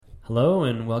Hello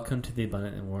and welcome to the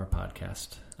Abundant in War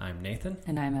podcast. I'm Nathan.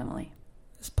 And I'm Emily.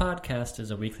 This podcast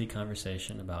is a weekly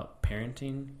conversation about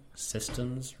parenting,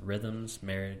 systems, rhythms,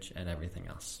 marriage, and everything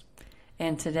else.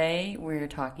 And today we're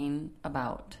talking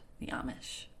about the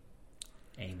Amish.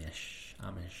 Amish.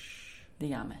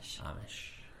 The Amish.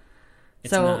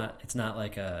 It's not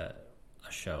like a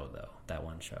show, though. That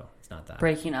one show. It's not that.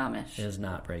 Breaking Amish. It is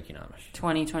not Breaking Amish.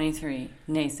 2023.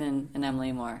 Nathan and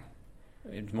Emily Moore.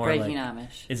 It's more Breaking like,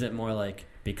 Amish. Is it more like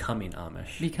Becoming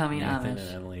Amish? Becoming Nathan Amish.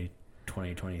 and Emily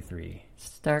 2023.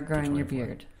 Start growing your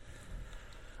beard.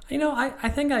 You know, I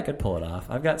think I could pull it off.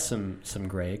 I've got some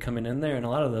gray coming in there, and a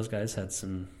lot of those guys had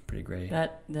some pretty gray.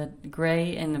 That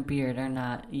gray and the beard are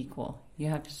not equal. You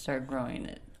have to start growing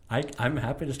it. I'm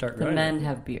happy to start growing The men it.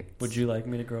 have beards. Would you like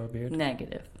me to grow a beard?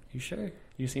 Negative. You sure?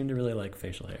 You seem to really like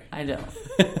facial hair. I don't.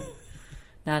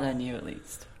 Not on you, at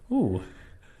least. Ooh.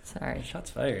 Sorry.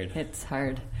 Shots fired. It's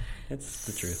hard. It's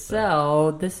the truth.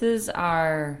 So, this is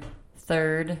our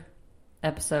third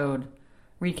episode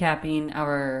recapping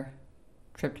our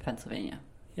trip to Pennsylvania.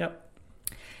 Yep.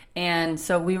 And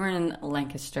so we were in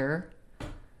Lancaster,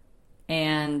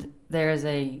 and there's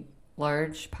a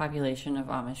large population of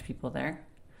Amish people there.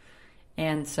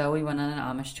 And so we went on an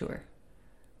Amish tour.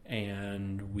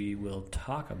 And we will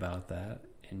talk about that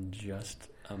in just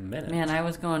a minute. Man, I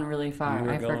was going really far. You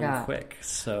were going forgot. quick.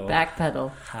 So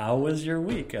Backpedal. How was your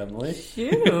week, Emily?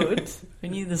 Shoot. We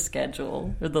need the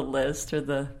schedule or the list or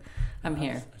the... I'm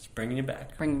here. It's bringing you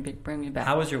back. Bring me back.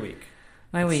 How was your week?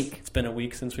 My week. It's been a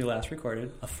week since we last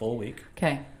recorded. A full week.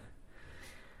 Okay.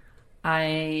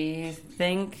 I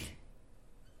think...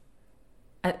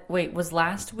 wait, was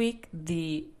last week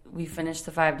we finished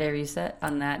the 5-day reset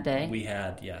on that day? We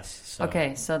had, yes. So,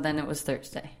 okay, so then it was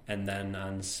Thursday. And then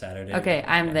on Saturday... Okay,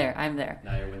 I'm there.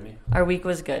 Now you're with me? Our week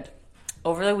was good.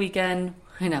 Over the weekend,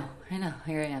 I know,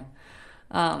 here I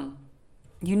am.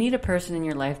 You need a person in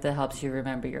your life that helps you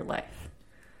remember your life.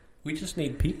 We just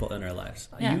need people in our lives.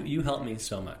 Yeah. You help me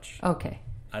so much. Okay.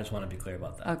 I just want to be clear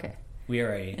about that. Okay. We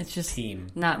are a It's just team.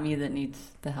 not me that needs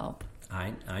the help.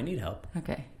 I need help.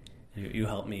 Okay. You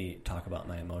help me talk about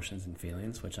my emotions and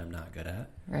feelings, which I'm not good at.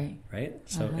 Right. Right?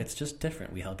 So it's just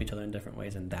different. We help each other in different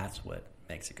ways, and that's what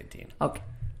makes a good team. Okay.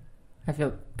 I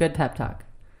feel good pep talk.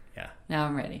 Yeah. Now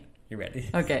I'm ready. You're ready?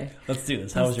 Okay. Let's do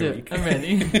this. How was your week? I'm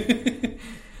ready.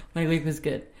 My week was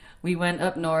good. We went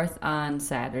up north on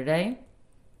Saturday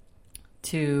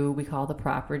to, we call the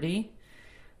property,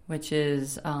 which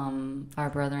is our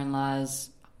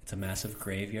brother-in-law's... It's a massive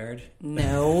graveyard.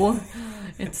 No.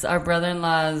 It's our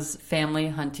brother-in-law's family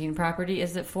hunting property.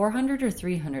 Is it 400 or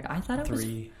 300? I thought it was...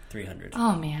 300.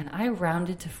 Oh, man. I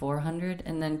rounded to 400,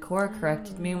 and then Cora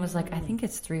corrected me and was like, I think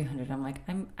it's 300. I'm like,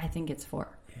 I think it's 4.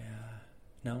 Yeah.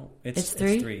 No, it's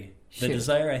 3? It's 3. The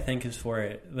desire, I think, is for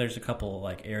it. There's a couple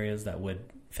like areas that would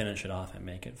finish it off and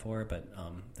make it 4, but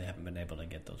they haven't been able to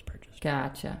get those purchased.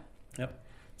 Gotcha. Yep.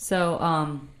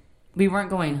 So, we weren't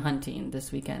going hunting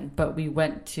this weekend, but we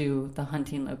went to the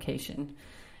hunting location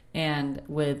and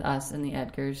with us and the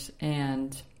Edgars,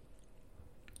 and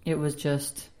it was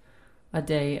just a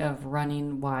day of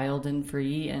running wild and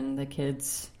free, and the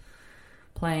kids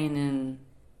playing in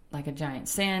like a giant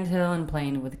sandhill and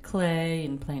playing with clay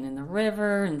and playing in the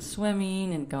river and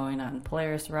swimming and going on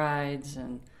Polaris rides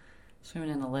and swimming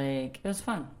in the lake. It was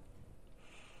fun.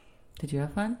 Did you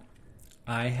have fun?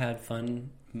 I had fun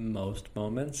most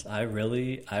moments. I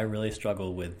really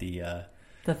struggle with the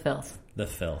filth. The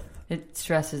filth. It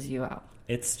stresses you out.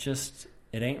 It's just,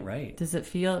 it ain't right.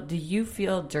 Do you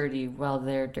feel dirty while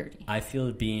they're dirty? I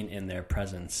feel being in their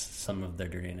presence, some of their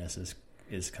dirtiness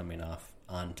is coming off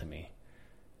onto me.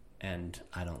 And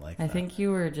I don't like that. I think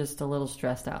you were just a little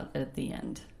stressed out at the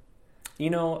end. You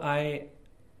know,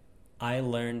 I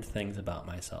learned things about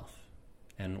myself.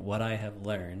 And what I have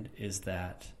learned is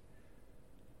that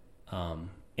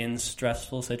in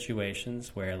stressful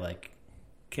situations where like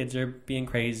kids are being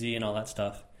crazy and all that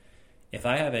stuff, if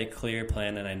I have a clear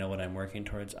plan and I know what I'm working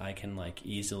towards, I can like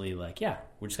easily like, yeah,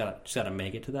 we just gotta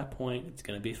make it to that point. It's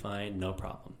gonna be fine, no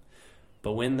problem.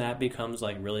 But when that becomes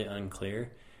like really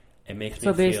unclear, it makes me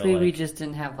feel like... So basically we just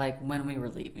didn't have like when we were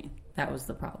leaving. That was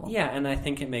the problem. Yeah, and I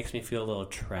think it makes me feel a little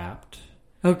trapped.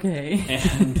 Okay.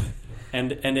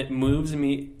 and it moves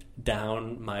me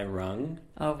down my rung.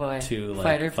 Oh boy. To like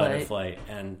fight or flight.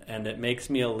 And it makes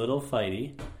me a little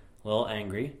fighty, a little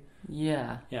angry.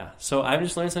 Yeah. Yeah. So I've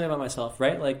just learned something about myself,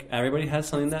 right? Like everybody has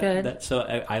something that so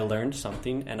I learned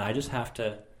something, and I just have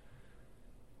to...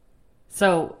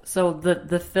 So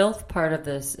the filth part of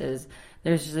this is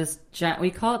there's this giant,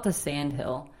 we call it the sand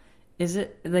hill. is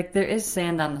it like there is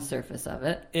sand on the surface of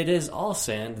it? It is all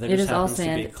sand. There It just is all happens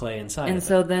sand. to be clay inside And of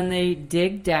so it. then they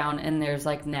dig down and there's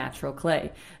like natural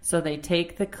clay. So they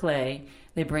take the clay,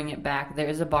 they bring it back. There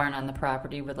is a barn on the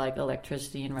property with like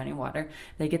electricity and running water.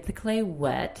 They get the clay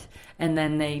wet and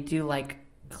then they do like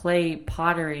clay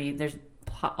pottery. There's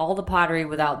all the pottery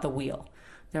without the wheel.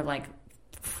 They're like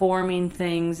forming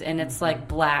things and it's like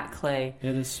black clay.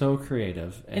 It is so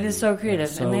creative. It is so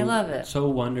creative and they love it. So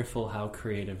wonderful how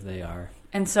creative they are.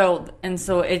 And so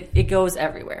it goes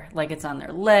everywhere. Like it's on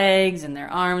their legs and their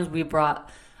arms. We brought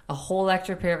a whole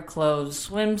extra pair of clothes,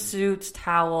 swimsuits,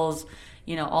 towels,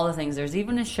 all the things. There's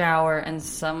even a shower, and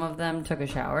some of them took a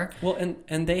shower. Well,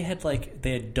 and they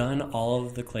had done all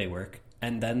of the clay work,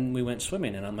 and then we went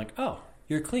swimming, and I'm like, oh,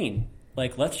 you're clean.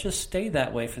 Like, let's just stay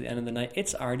that way for the end of the night.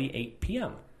 It's already 8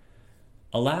 p.m.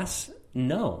 Alas,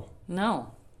 no.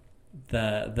 No.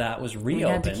 That was reopened. We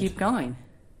had to keep going.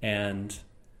 And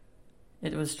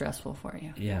it was stressful for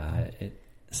you. Yeah.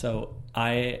 So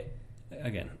I,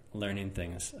 again, learning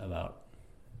things about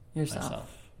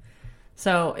myself.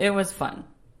 So it was fun.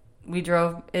 We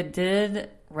drove. It did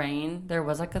rain. There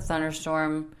was like a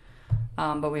thunderstorm,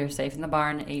 but we were safe in the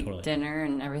barn, ate dinner,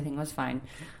 and everything was fine.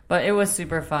 But it was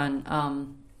super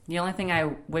fun. The only thing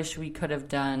I wish we could have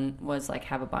done was like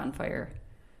have a bonfire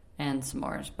and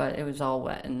s'mores, but it was all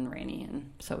wet and rainy,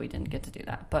 and so we didn't get to do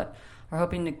that. But we're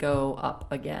hoping to go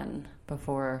up again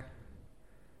before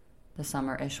the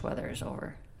summer-ish weather is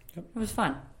over. Yep. It was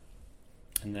fun.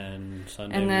 And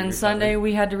then Sunday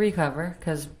we had to recover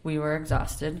because we were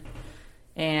exhausted.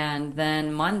 And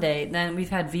then Monday, we've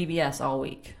had VBS all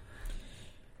week.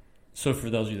 So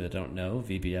for those of you that don't know,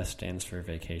 VBS stands for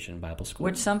Vacation Bible School.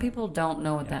 Which some people don't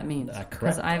know what that means. Correct.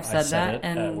 Because I've said that it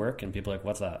at work, and people are like,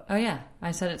 what's that? Oh, yeah.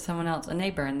 I said it to someone else, a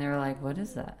neighbor, and they were like, what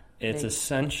is that? It's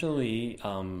essentially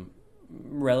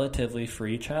relatively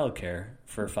free childcare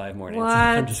for 5 mornings. What?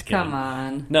 I'm just kidding. Come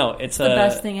on. No, it's the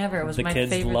best thing ever. It was my favorite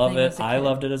thing. The kids love it. I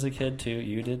loved it as a kid, too.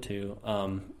 You did, too.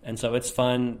 And so it's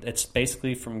fun. It's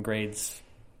basically from grades...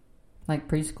 Like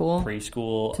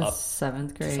preschool to up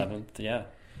 7th grade. 7th, yeah.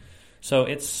 So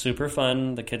it's super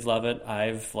fun. The kids love it.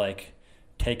 I've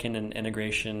taken an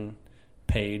integration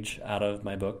page out of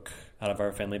my book, out of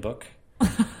our family book.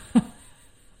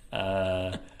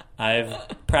 I've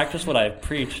practiced what I've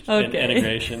preached in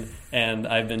integration, and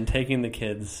I've been taking the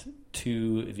kids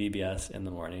to VBS in the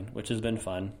morning, which has been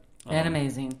fun. And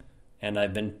amazing. And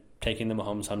I've been taking them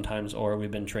home sometimes, or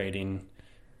we've been trading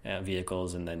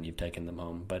vehicles, and then you've taken them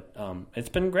home. But it's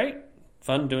been great.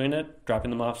 Fun doing it,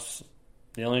 dropping them off.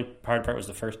 The only hard part was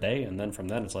the first day, and then from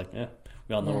then it's like,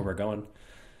 we all know where we're going.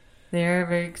 They're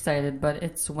very excited, but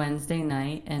it's Wednesday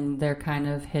night, and they're kind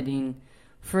of hitting...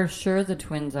 For sure, the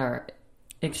twins are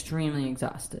extremely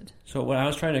exhausted. So when I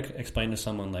was trying to explain to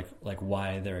someone, like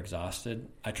why they're exhausted,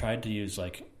 I tried to use,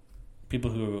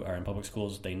 people who are in public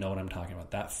schools, they know what I'm talking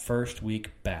about. That first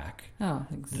week back. Oh,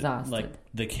 exhausted.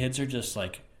 The kids are just,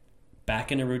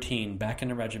 back in a routine, back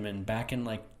in a regimen, back in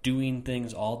doing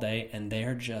things all day, and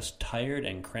they're just tired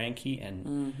and cranky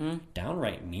and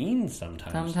downright mean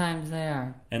sometimes. Sometimes they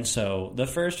are. And so the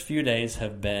first few days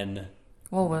have been...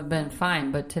 Well, we've been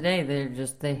fine, but today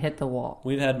they hit the wall.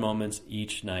 We've had moments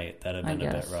each night that have been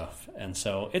a bit rough, and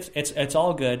so it's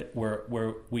all good.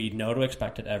 We know to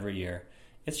expect it every year.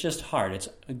 It's just hard. It's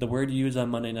the word you use on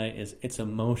Monday night is it's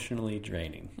emotionally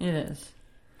draining. It is.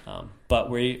 But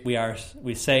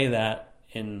we say that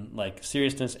in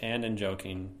seriousness and in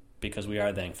joking because we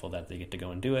are thankful that they get to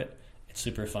go and do it. It's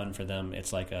super fun for them.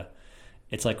 It's like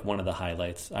one of the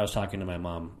highlights. I was talking to my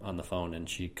mom on the phone, and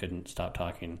she couldn't stop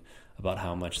talking about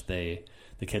how much the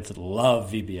kids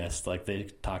love VBS. They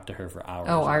talk to her for hours.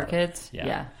 Oh, our kids?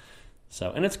 Yeah.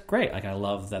 So, and it's great. I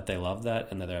love that they love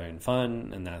that, and that they're having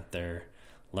fun, and that they're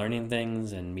learning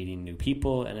things and meeting new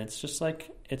people, and it's just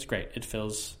it's great. It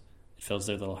fills their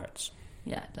little hearts.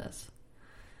 Yeah, it does.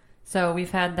 So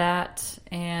we've had that,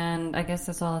 and I guess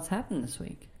that's all that's happened this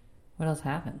week. What else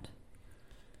happened?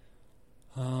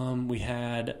 We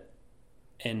had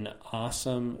an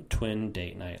awesome twin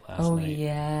date night last night. Oh,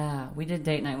 yeah. We did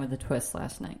date night with a twist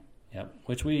last night. Yep,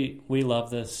 which we love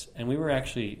this, and we were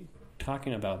actually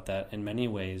talking about that in many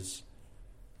ways.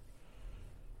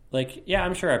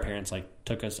 I'm sure our parents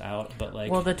took us out, but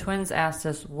well, the twins asked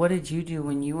us, what did you do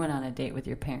when you went on a date with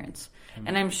your parents?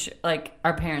 And I'm sure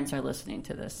our parents are listening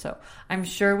to this, so I'm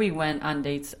sure we went on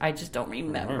dates. I just don't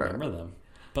remember. I don't remember them.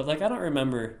 But I don't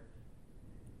remember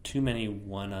too many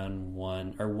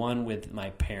one-on-one or one with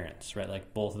my parents,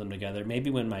 right? Both of them together.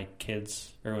 Maybe when my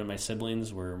kids or when my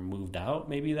siblings were moved out,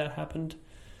 maybe that happened.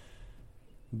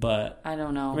 But I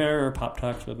don't know. I remember Pop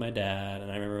Talks with my dad,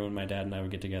 and I remember when my dad and I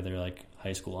would get together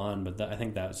high school on, but I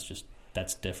think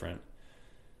that's different.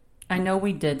 I know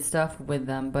we did stuff with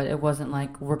them, but it wasn't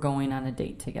like we're going on a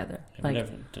date together. Yeah,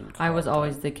 like didn't I was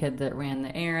always the kid that ran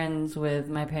the errands with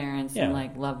my parents and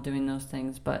like loved doing those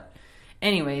things. But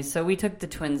anyways, so we took the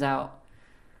twins out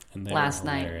last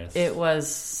night. It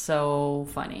was so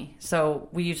funny. So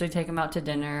we usually take them out to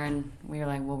dinner, and we were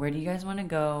like, well, where do you guys want to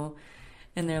go?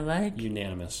 And they're like...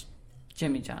 Unanimous.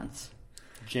 Jimmy John's.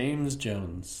 James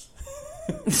Jones.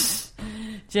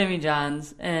 Jimmy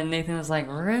John's. And Nathan was like,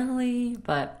 really?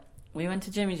 But we went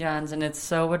to Jimmy John's, and it's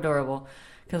so adorable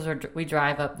because we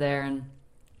drive up there, and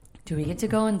do we get to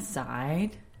go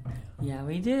inside? Yeah,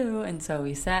 we do. And so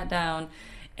we sat down,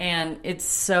 and it's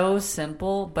so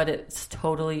simple, but it's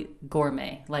totally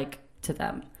gourmet, like, to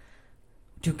them.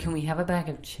 Can we have a bag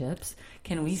of chips?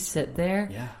 Can we sit there?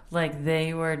 Yeah. Like,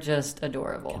 they were just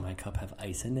adorable. Can my cup have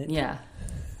ice in it? Yeah.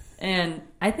 And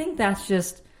I think that's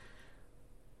just,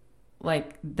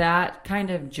 like, that kind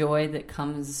of joy that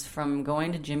comes from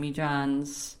going to Jimmy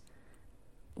John's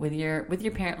with your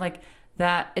parent. Like,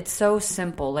 that, it's so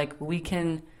simple. Like, we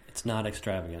can... It's not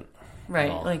extravagant.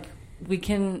 Right. Like, we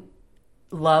can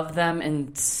love them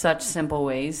in such simple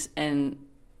ways, and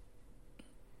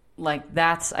like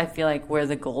that's I feel like where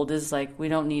the gold is. Like, we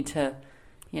don't need to,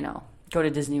 go to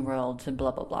Disney World to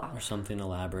blah blah blah or something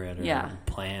elaborate or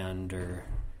planned, or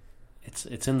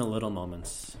it's in the little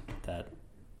moments that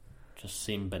just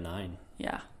seem benign.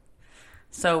 Yeah.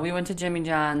 So we went to Jimmy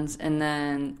John's, and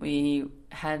then we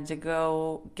had to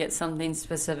go get something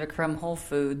specific from Whole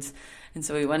Foods, and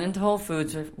so we went into Whole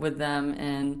Foods with them,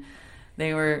 and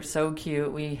they were so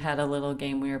cute. We had a little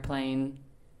game we were playing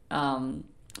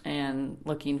and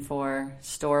looking for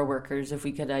store workers, if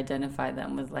we could identify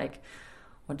them with, like,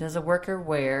 what does a worker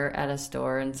wear at a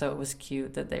store? And so it was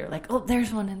cute that they were like, oh,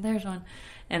 there's one and there's one.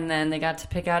 And then they got to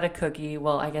pick out a cookie.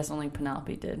 Well, I guess only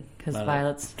Penelope did, because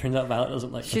Violet's... Turns out Violet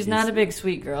doesn't like cookies. She's not a big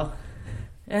sweet girl.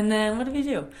 And then what did we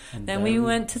do? Then we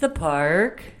went to the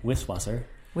park.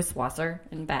 Wiswasser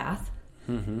in Bath.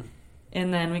 Mm-hmm.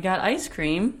 And then we got ice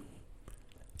cream.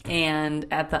 And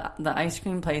at the ice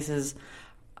cream places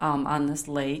on this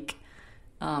lake,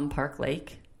 Park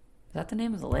Lake. Is that the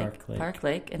name of the lake? Park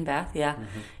Lake in Bath, yeah.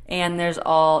 Mm-hmm. And there's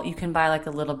you can buy like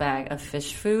a little bag of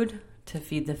fish food to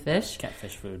feed the fish.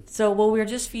 Catfish food. So, we were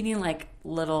just feeding like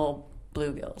little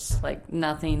bluegills, like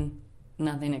nothing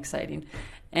exciting.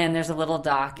 And there's a little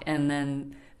dock, and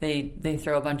then they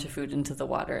throw a bunch of food into the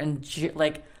water. And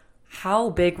like, how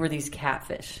big were these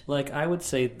catfish? Like, I would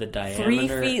say the diameter... 3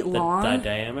 feet long? The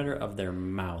diameter of their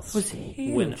mouths was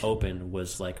huge. When open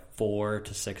was like 4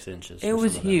 to 6 inches. It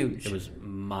was huge. It was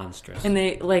monstrous. And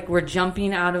they like were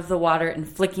jumping out of the water and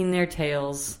flicking their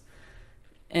tails.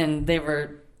 And they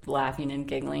were laughing and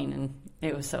giggling, and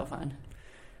it was so fun.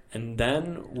 And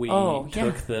then we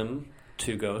took them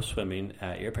to go swimming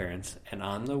at your parents', and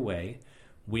on the way,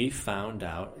 we found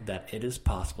out that it is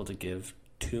possible to give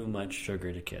too much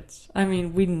sugar to kids. I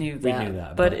mean, we knew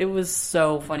that, but it was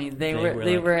so funny. They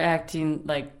were acting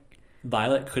like...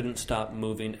 Violet couldn't stop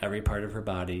moving every part of her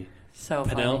body. So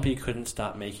Penelope couldn't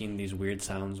stop making these weird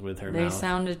sounds with her mouth. They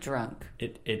sounded drunk.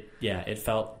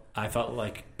 I felt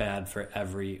like bad for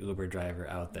every Uber driver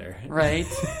out there. Right.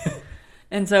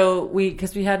 And so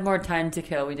because we had more time to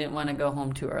kill, we didn't want to go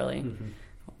home too early.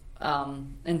 Mm-hmm.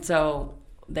 And so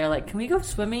they're like, can we go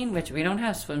swimming? Which we don't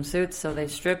have swimsuits, so they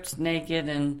stripped naked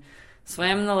and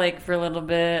swam in the lake for a little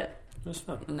bit. It was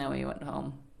fun. And then we went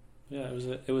home. Yeah,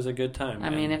 it was a good time. I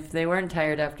mean, if they weren't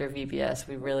tired after VBS,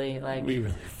 we really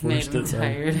made them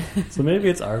tired. So maybe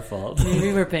it's our fault.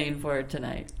 Maybe we're paying for it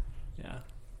tonight. Yeah.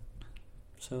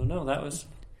 So no, that was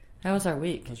our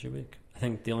week. That was your week. I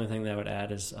think the only thing that I would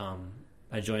add is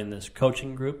I joined this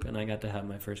coaching group, and I got to have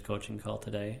my first coaching call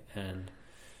today, and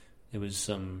it was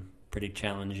some pretty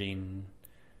challengingly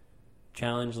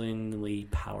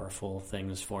powerful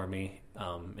things for me,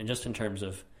 and just in terms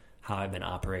of how I've been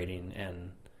operating.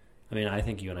 And I mean, I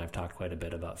think you and I have talked quite a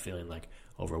bit about feeling like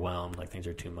overwhelmed, like things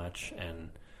are too much,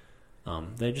 and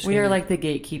we are like the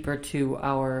gatekeeper to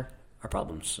our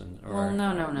problems, no,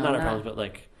 not our problems, but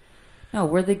like. No,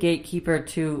 we're the gatekeeper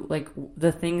to like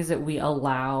the things that we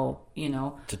allow,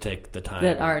 to take the time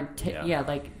that are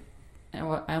like. I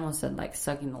almost said like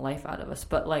sucking the life out of us,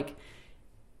 but like,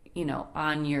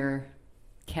 on your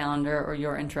calendar or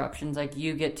your interruptions, like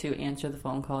you get to answer the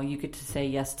phone call, you get to say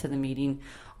yes to the meeting,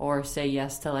 or say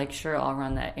yes to like, sure, I'll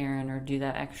run that errand or do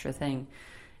that extra thing.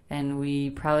 And we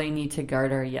probably need to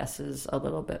guard our yeses a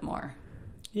little bit more.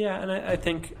 Yeah, and I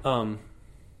think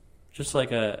just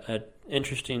like a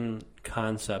interesting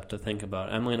concept to think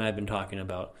about. Emily and I have been talking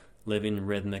about living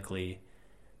rhythmically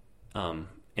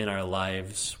in in our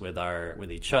lives with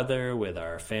each other, with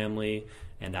our family,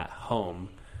 and at home.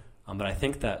 But I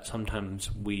think that sometimes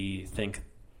we think,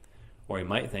 or we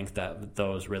might think, that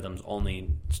those rhythms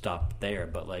only stop there,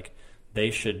 but like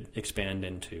they should expand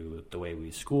into the way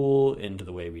we school, into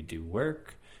the way we do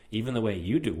work, even the way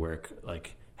you do work.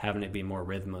 Like having it be more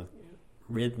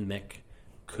rhythmic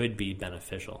could be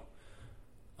beneficial.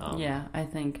 I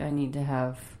think I need to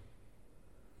have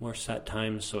more set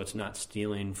times so it's not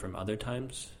stealing from other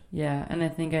times. Yeah, and I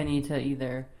think I need to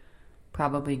either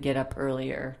probably get up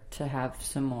earlier to have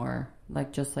some more,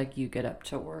 like just like you get up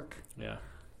to work. Yeah.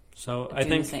 So Do I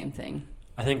think the same thing.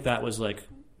 I think that was like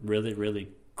really, really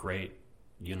great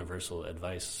universal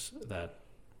advice that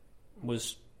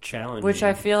was challenging. Which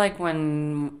I feel like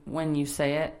when you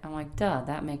say it, I'm like, duh,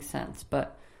 that makes sense.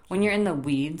 But when you're in the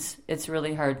weeds, it's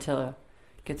really hard to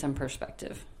get some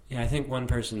perspective. Yeah, I think one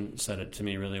person said it to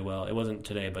me really well. It wasn't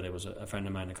today, but it was a friend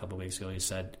of mine a couple of weeks ago. He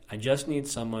said, I just need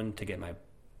someone to get my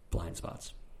blind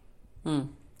spots.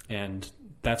 And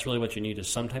that's really what you need, is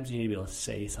sometimes you need to be able to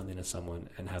say something to someone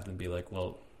and have them be like,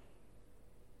 well,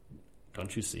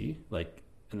 don't you see? Like,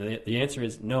 and the answer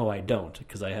is, no, I don't,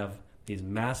 because I have these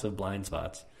massive blind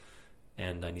spots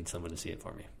and I need someone to see it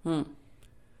for me.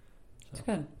 That's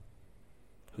good.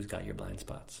 Who's got your blind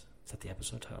spots? Is that the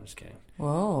episode title? I'm just kidding.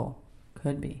 Whoa.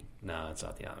 Could be. No, it's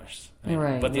not the Amish.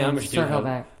 Right. But the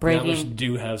Amish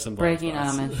do have some blind Breaking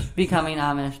spots. Amish. Becoming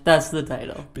Amish. That's the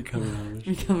title. Becoming Amish.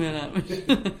 Becoming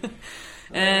Amish.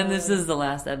 And this is the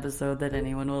last episode that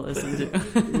anyone will listen to.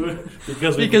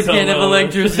 because we can't have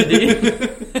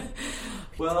electricity.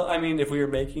 Well, I mean, if we were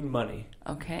making money.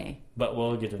 Okay. But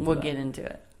we'll get into that. We'll get into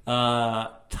it.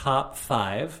 Top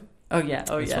 5. Oh, yeah.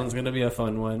 This one's going to be a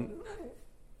fun one.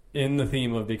 In the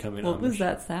theme of becoming Amish. What was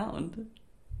that sound?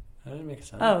 I didn't make a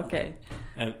sound. Oh, okay.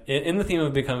 And in the theme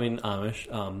of becoming Amish,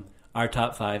 our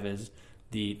top 5 is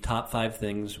the top 5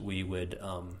 things we would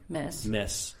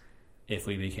miss if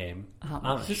we became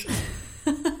Amish.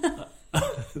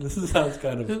 This sounds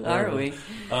kind of Who are we?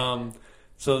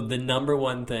 So the number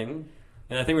one thing,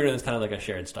 and I think we're doing this kind of like a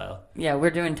shared style. Yeah,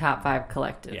 we're doing top 5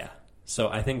 collective. Yeah. So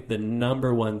I think the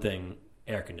number one thing,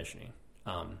 air conditioning.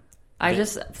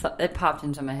 It popped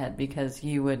into my head because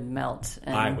you would melt.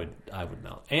 And I would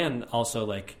melt. And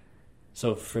also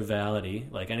so frivolity,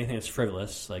 like anything that's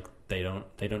frivolous, like they don't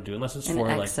do unless it's for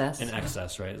excess. Like an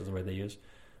excess, right? Is the word they use.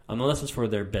 Unless it's for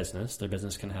their business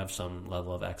can have some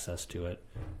level of excess to it,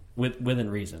 within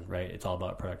reason, right? It's all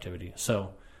about productivity.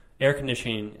 So air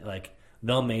conditioning, like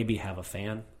they'll maybe have a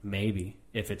fan, maybe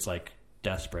if it's like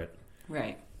desperate,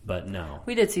 right? But no,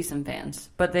 we did see some fans,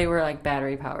 but they were like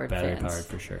battery powered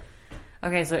for sure.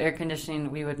 Okay, so air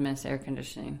conditioning, we would miss air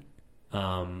conditioning.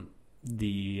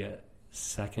 The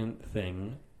second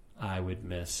thing I would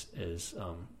miss is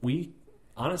we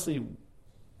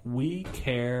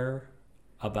care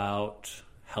about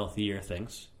healthier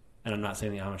things, and I'm not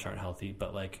saying the Amish aren't healthy,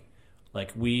 but like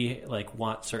we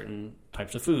want certain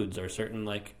types of foods, or certain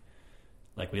like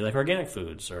we like organic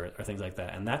foods or things like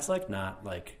that, and that's like not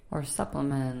like, or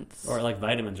supplements or like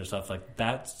vitamins or stuff like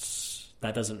that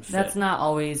doesn't fit. That's not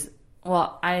always.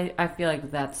 Well, I feel like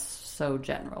that's so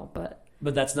general, but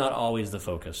that's not always the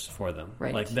focus for them.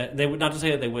 Right. Like they would, not to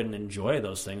say that they wouldn't enjoy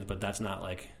those things, but that's not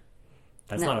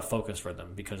not a focus for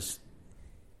them, because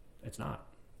it's not.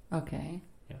 Okay.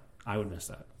 Yeah, I would miss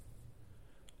that.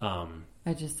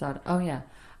 I just thought, I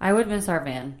would miss our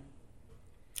van.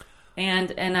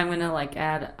 And I'm gonna like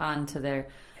add on to their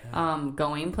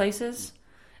going places,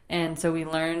 and so we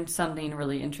learned something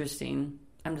really interesting.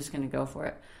 I'm just gonna go for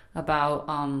it about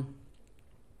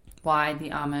why the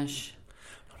Amish.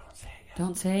 No, don't say it yet.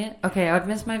 Don't say it. Okay, I would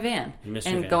miss my van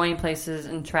and going places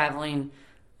and traveling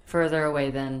further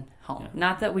away than home. Yeah.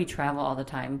 Not that we travel all the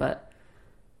time, but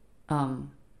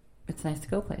it's nice to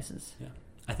go places. Yeah,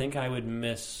 I think I would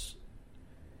miss.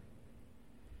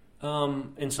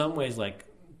 In some ways, like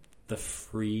the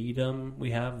freedom we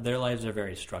have. Their lives are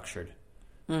very structured,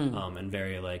 and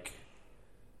very like.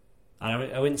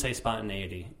 I wouldn't say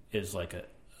spontaneity is like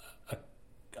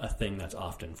a thing that's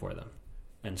often for them,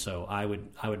 and so I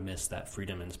would miss that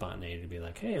freedom and spontaneity to be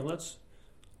like, hey, let's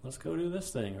go do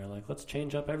this thing, or like let's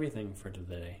change up everything for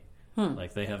today.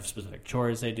 Like they have specific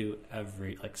chores they do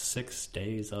every 6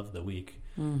 days of the week.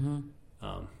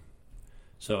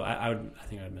 So I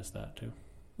think I would miss that too.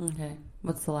 Okay,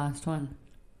 what's the last one?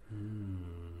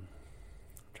 I'm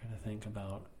trying to think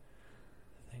about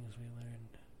the things we learned.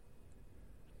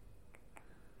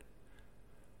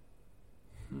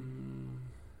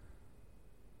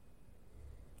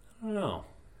 I don't know.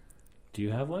 Do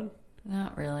you have one?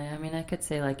 Not really. I mean, I could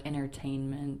say like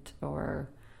entertainment, or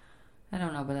I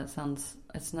don't know, but it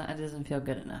doesn't feel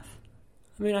good enough.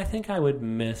 I mean, I think I would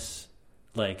miss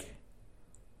like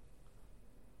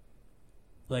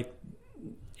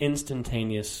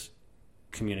instantaneous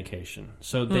communication.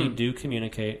 So they do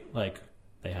communicate, like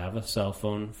they have a cell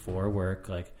phone for work,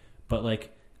 like, but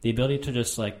like the ability to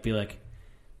just like be like,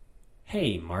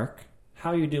 hey, Mark, how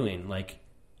are you doing? Like,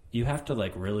 you have to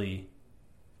like really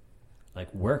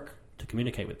like work to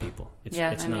communicate with people. It's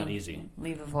not easy.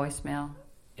 Leave a voicemail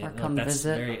or That's come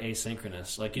visit. Very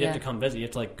asynchronous. Like you have to come visit. You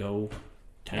have to like go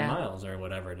 10 miles or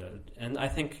whatever and I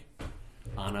think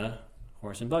on a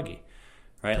horse and buggy,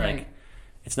 right? Like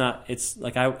it's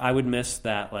like I would miss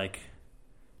that, like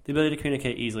the ability to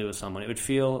communicate easily with someone. It would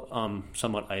feel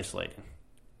somewhat isolating,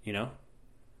 you know?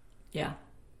 Yeah.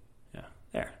 Yeah.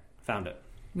 There. Found it.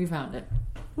 We found it.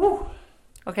 Woo.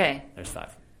 Okay. There's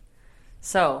 5.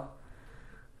 So,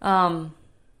 how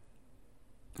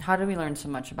did we learn so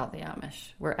much about the Amish?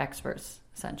 We're experts,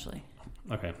 essentially.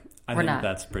 Okay. I think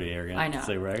that's pretty arrogant. I know. To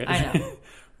say we're I know.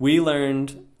 We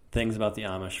learned things about the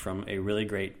Amish from a really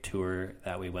great tour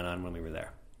that we went on when we were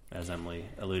there, as Emily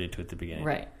alluded to at the beginning.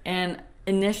 Right. And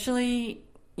initially,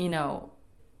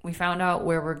 we found out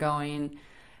where we're going,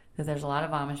 that there's a lot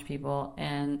of Amish people,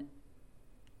 and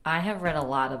I have read a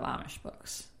lot of Amish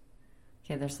books.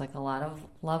 Okay, there's like a lot of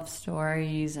love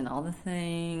stories and all the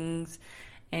things,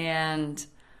 and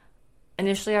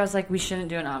initially I was like, we shouldn't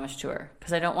do an Amish tour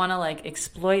because I don't want to like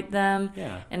exploit them.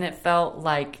 Yeah. And it felt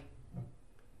like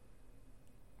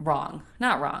wrong.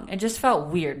 Not wrong. It just felt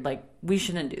weird. Like, we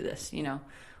shouldn't do this,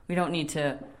 We don't need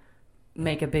to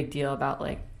make a big deal about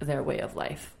like their way of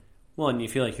life. Well, and I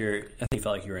think you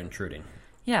felt like you were intruding.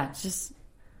 Yeah, it's just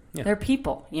they're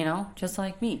people, just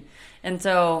like me. And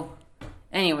so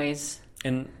anyways,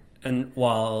 and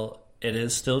while it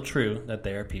is still true that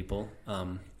they are people,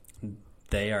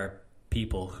 they are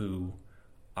people who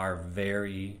are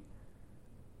very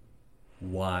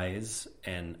wise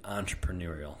and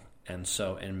entrepreneurial. And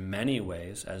so in many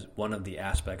ways, as one of the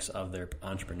aspects of their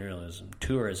entrepreneurialism,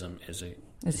 tourism is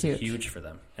huge for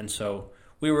them. And so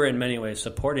we were in many ways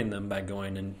supporting them by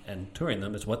going and touring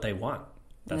them. It's what they want.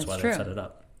 That's why they set it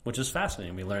up, which is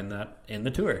fascinating. We learned that in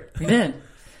the tour. We did.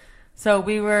 So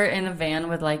we were in a van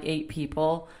with like 8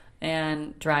 people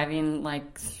and driving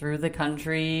like through the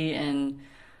country, and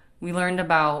we learned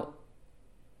about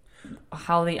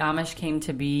how the Amish came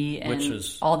to be and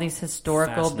all these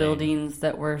historical buildings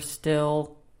that were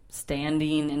still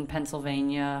standing in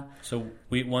Pennsylvania. So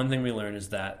one thing we learned is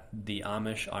that the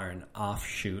Amish are an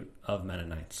offshoot of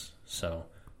Mennonites. So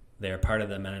they're part of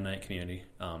the Mennonite community.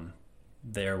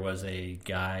 There was a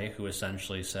guy who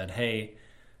essentially said, hey,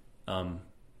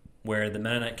 where the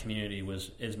Mennonite community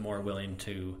is more willing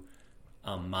to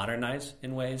modernize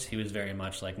in ways, he was very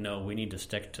much like, no, we need to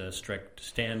stick to strict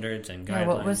standards and guidelines.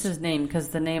 What was his name? Because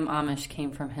the name Amish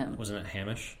came from him. Wasn't it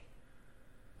Hamish?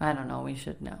 I don't know. We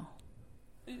should know.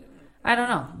 I don't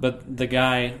know. But the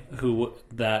guy who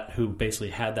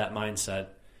basically had that mindset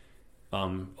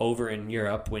over in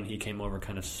Europe when he came over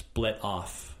kind of split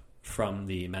off from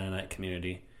the Mennonite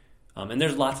community. And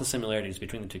there's lots of similarities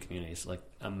between the two communities, like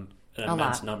an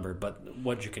immense number. But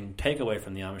what you can take away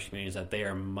from the Amish community is that they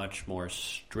are much more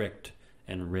strict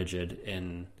and rigid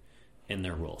in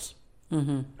their rules.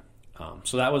 Mm-hmm.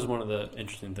 So that was one of the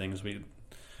interesting things we...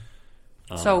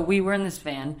 so we were in this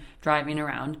van driving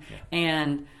around,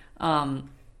 and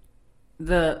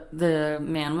the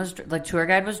man was like, tour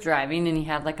guide was driving, and he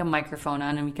had like a microphone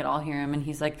on, and we could all hear him, and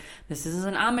he's like, this is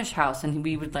an Amish house, and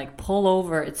we would like pull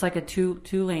over. It's like a two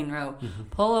lane road. Mm-hmm.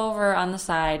 Pull over on the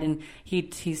side, and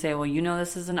he'd say, well,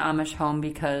 this is an Amish home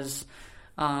because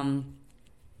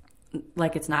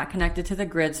like it's not connected to the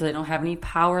grid, so they don't have any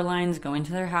power lines going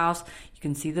to their house. You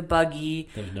can see the buggy.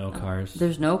 There's no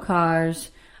cars.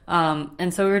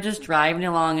 And so we were just driving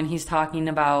along, and he's talking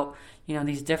about,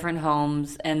 these different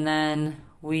homes. And then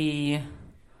we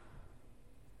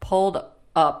pulled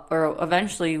up, or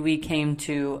eventually we went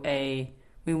to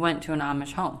an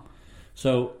Amish home.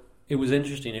 So it was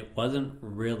interesting. It wasn't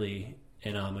really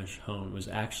an Amish home. It was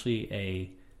actually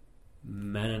a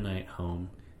Mennonite home.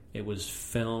 It was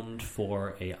filmed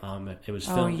for in an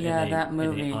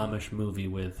Amish movie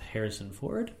with Harrison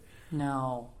Ford.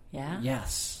 No. Yeah?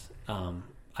 Yes.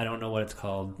 I don't know what it's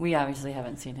called. We obviously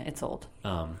haven't seen it. It's old.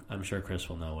 I'm sure Chris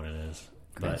will know what it is.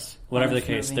 Chris, but whatever the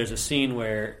case, there's a scene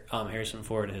where Harrison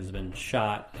Ford has been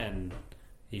shot and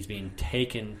he's being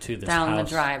taken to this house. Down the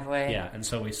driveway. Yeah, and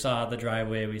so we saw the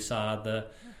driveway. We saw the...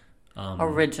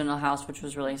 original house, which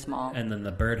was really small. And then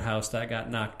the birdhouse that got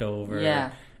knocked over.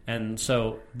 Yeah. And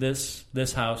so this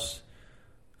house,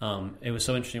 it was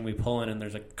so interesting. We pull in and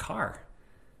there's a car.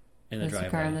 in the driveway.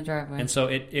 A car in the driveway. And so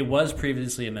it was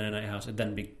previously a Mennonite house. It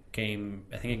then became,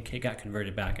 I think it got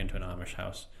converted back into an Amish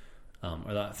house.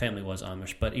 Or the family was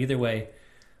Amish. But either way,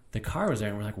 the car was there,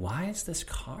 and we're like, why is this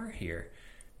car here?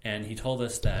 And he told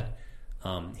us that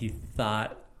he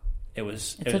thought it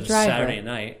was Saturday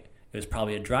night. It was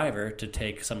probably a driver to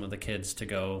take some of the kids to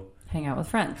go hang out with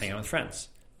friends.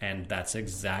 And that's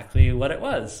exactly what it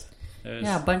was.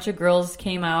 Yeah, a bunch of girls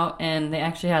came out, and they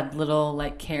actually had little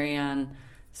like carry-on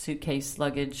suitcase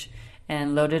luggage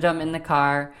and loaded them in the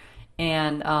car.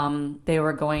 And they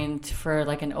were going for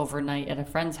like an overnight at a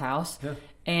friend's house. Yeah.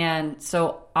 And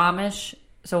so Amish...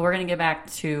 So we're going to get back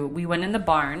to, we went in the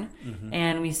barn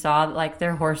and we saw like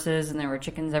their horses and there were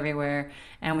chickens everywhere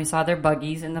and we saw their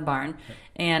buggies in the barn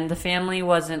and the family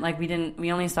wasn't like,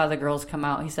 we only saw the girls come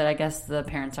out. He said, I guess the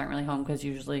parents aren't really home because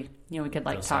usually, we could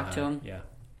like talk to them. Yeah.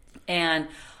 And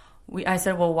I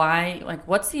said, well, why, like,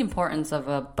 what's the importance of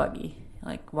a buggy?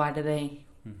 Like, why do they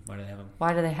have them?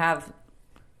 Why do they have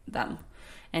them?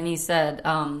 And he said,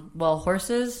 well,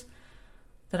 horses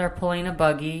that are pulling a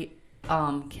buggy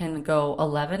can go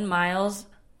 11 miles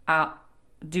out,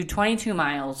 do 22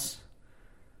 miles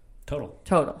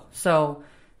total. So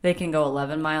they can go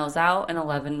 11 miles out and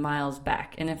 11 miles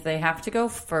back. And if they have to go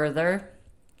further,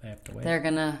 they're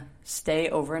going to stay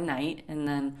overnight and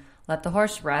then let the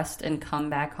horse rest and come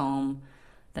back home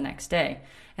the next day.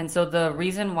 And so the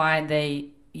reason why they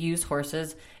use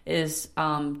horses is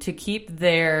to keep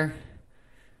their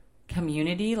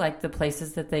community, like the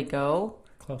places that they go,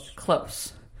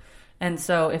 close. And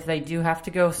so if they do have to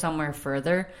go somewhere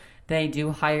further, they do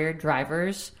hire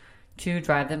drivers to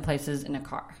drive them places in a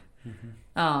car.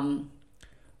 Mm-hmm.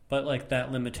 But like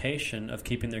that limitation of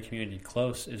keeping their community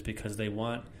close is because they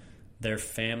want their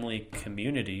family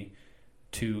community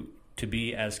to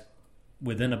be as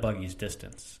within a buggy's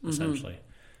distance, essentially.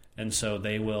 And so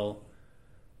they'll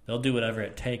do whatever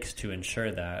it takes to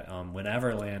ensure that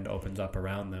whenever land opens up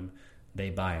around them,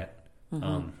 they buy it.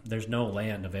 There's no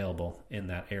land available in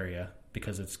that area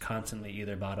because it's constantly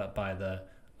either bought up by the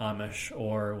Amish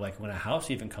or like when a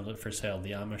house even comes up for sale,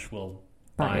 the Amish will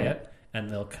buy it and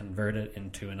they'll convert it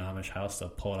into an Amish house. They'll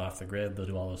pull it off the grid. They'll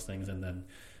do all those things. And then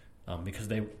because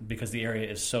the area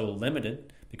is so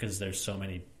limited because there's so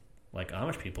many like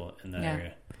Amish people in that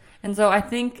area. And so I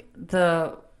think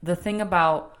the thing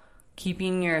about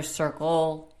keeping your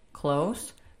circle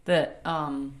close that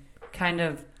kind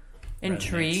of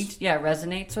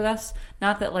resonates with us.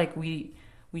 Not that like we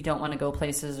don't want to go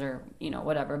places or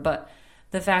whatever, but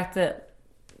the fact that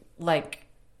like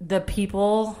the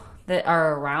people that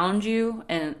are around you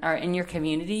and are in your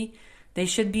community, they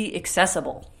should be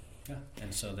accessible. Yeah,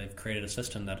 and so they've created a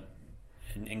system that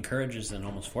encourages and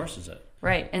almost forces it.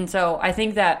 Right, and so I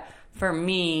think that for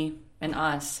me and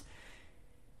us,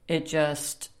 it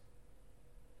just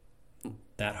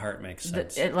that heart makes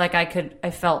sense.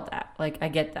 I felt that, like I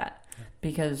get that.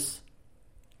 Because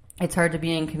it's hard to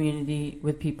be in community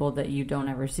with people that you don't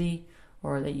ever see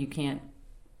or that you can't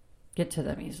get to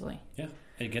them easily. Yeah,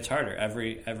 it gets harder.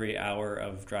 Every hour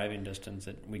of driving distance,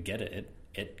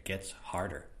 it gets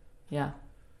harder. Yeah.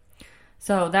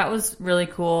 So that was really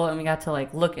cool, and we got to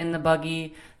like look in the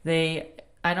buggy.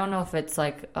 I don't know if it's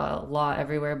like a law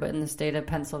everywhere, but in the state of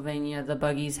Pennsylvania, the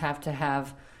buggies have to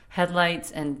have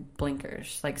headlights and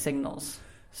blinkers, like signals.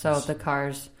 So the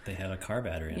cars... They have a car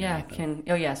battery in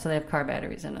them. So they have car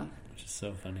batteries in them. Which is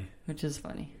so funny. Which is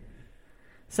funny.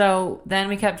 So then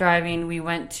we kept driving. We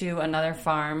went to another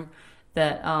farm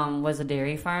that was a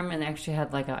dairy farm and actually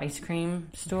had like an ice cream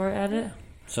store at it.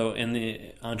 So in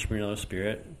the entrepreneurial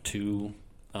spirit, two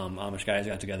Amish guys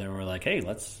got together and were like, hey,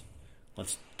 let's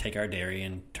take our dairy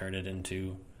and turn it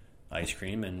into ice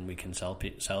cream and we can sell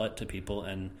it to people.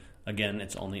 And again,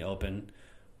 it's only open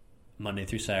Monday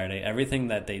through Saturday. Everything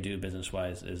that they do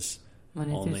business-wise is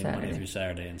Monday through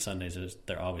Saturday, and Sundays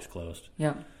they're always closed.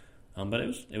 Yeah. But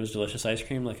it was delicious ice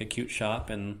cream, like a cute shop,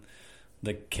 and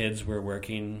the kids were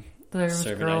working. There was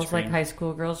girls, like high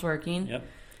school girls working. Yep.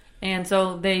 And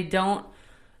so they don't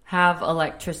have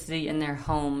electricity in their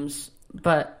homes,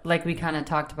 but like we kind of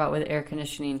talked about with air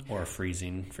conditioning. Or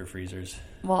freezing for freezers.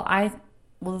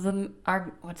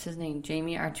 What's his name?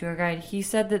 Jamie, our tour guide, he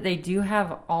said that they do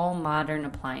have all modern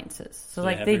appliances. So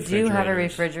like they do have a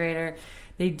refrigerator.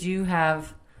 They do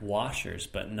have washers,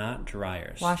 but not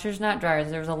dryers. Washers, not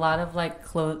dryers. There was a lot of like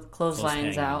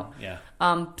clotheslines out. Yeah.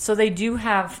 So they do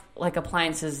have like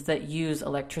appliances that use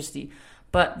electricity,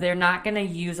 but they're not going to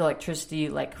use electricity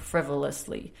like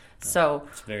frivolously. No, so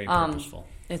it's very purposeful.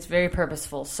 It's very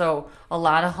purposeful. So a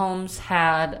lot of homes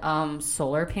had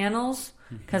solar panels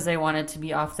because they wanted to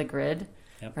be off the grid.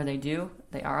 Yep. Or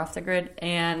they are off the grid,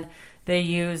 and they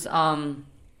use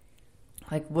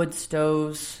like wood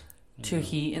stoves to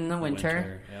heat in the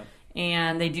winter. Yep.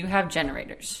 And they do have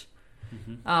generators.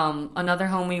 Another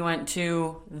home we went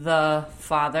to, the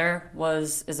father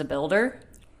is a builder.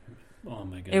 Oh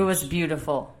my goodness. It was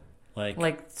beautiful.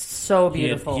 Like so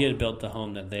beautiful. He had built the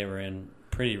home that they were in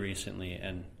pretty recently,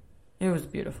 and it was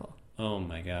beautiful. Oh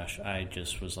my gosh. I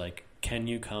just was like, can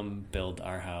you come build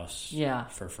our house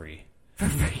for free? For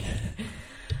free.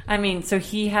 I mean, so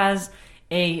he has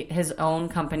his own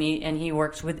company, and he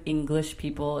works with English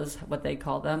people, is what they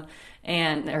call them,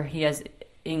 or he has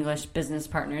English business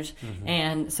partners,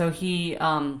 and so he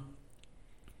a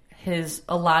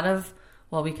lot of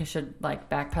we should like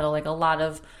backpedal, like a lot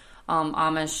of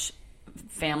Amish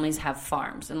families have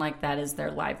farms, and like that is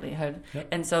their livelihood. Yep.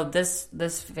 And so this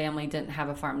family didn't have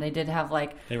a farm. They did have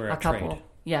they were a couple. Trade.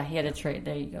 Yeah, he had a trade.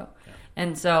 There you go. Yeah.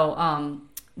 And so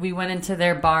we went into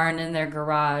their barn and their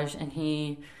garage, and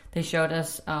they showed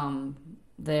us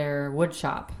their wood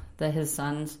shop that his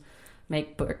sons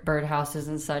make birdhouses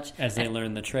and such. As they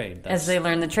learn the trade. As they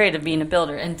learn the trade of being a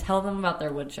builder. And tell them about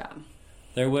their wood shop.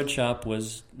 Their wood shop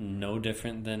was no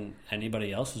different than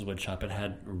anybody else's wood shop. It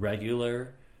had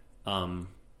regular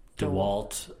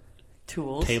DeWalt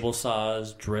tools, table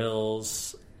saws,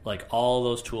 drills, like all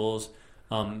those tools.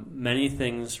 Many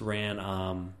things ran...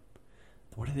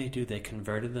 what did they do? They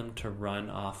converted them to run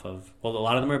off of... Well, a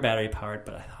lot of them are battery powered,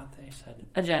 but I thought they said...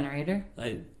 A generator? No,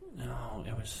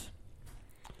 it was...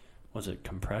 Was it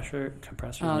compressor?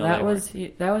 Oh, no, that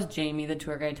was Jamie, the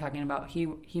tour guide, talking about.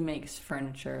 He makes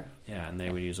furniture. Yeah, and they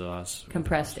would use those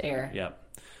compressed air. Yep.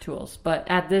 Tools, but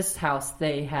at this house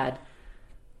they had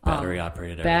battery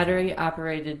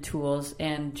operated tools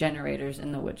and generators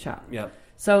in the wood shop. Yep.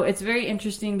 So it's very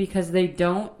interesting because they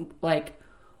don't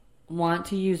want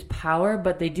to use power,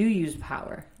 but they do use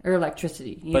power or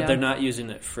electricity. But they're not using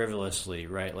it frivolously,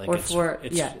 right? Like it's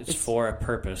for a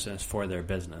purpose, and it's for their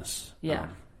business. Yeah.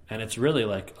 And it's really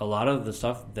like a lot of the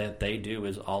stuff that they do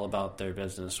is all about their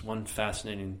business. One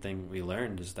fascinating thing we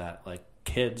learned is that like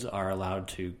kids are allowed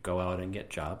to go out and get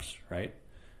jobs, right?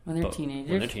 When they're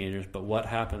teenagers. But what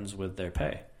happens with their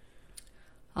pay?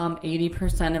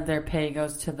 80% of their pay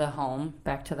goes to the home,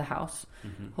 back to the house,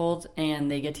 and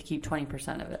they get to keep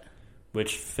 20% of it.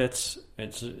 Which fits,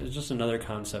 it's just another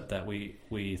concept that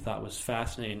we thought was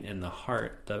fascinating in the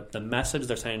heart. The message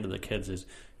they're saying to the kids is,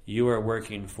 you are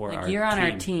working for our team. You're on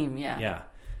our team, yeah. Yeah.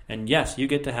 And yes, you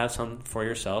get to have some for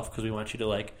yourself because we want you to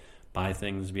like buy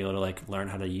things, be able to like learn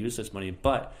how to use this money,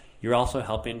 but you're also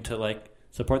helping to like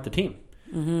support the team.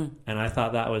 Mm-hmm. And I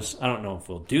thought that was, I don't know if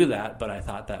we'll do that, but I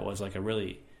thought that was like a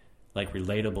really like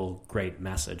relatable, great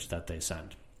message that they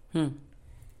send. I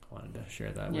wanted to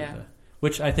share that with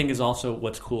which I think is also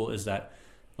what's cool is that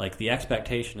like the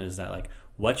expectation is that like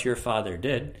what your father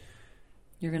did,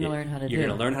 you're going to learn how to do. You're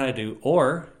going to learn how to do,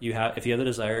 or if you have the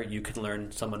desire, you can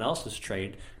learn someone else's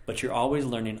trade, but you're always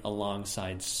learning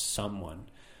alongside someone.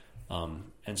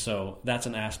 And so that's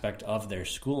an aspect of their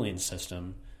schooling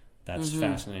system that's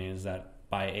fascinating, is that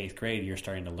by 8th grade, you're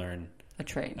starting to learn a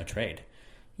trade.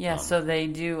 Yeah, so they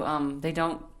do, they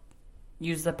don't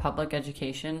use the public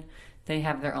education. They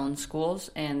have their own schools,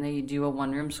 and they do a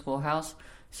one-room schoolhouse.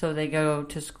 So they go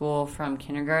to school from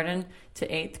kindergarten to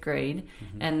 8th grade,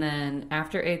 and then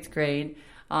after 8th grade,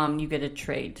 you get a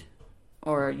trade,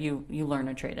 or you learn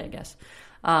a trade, I guess.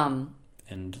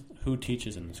 And who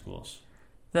teaches in the schools?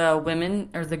 The women,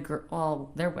 or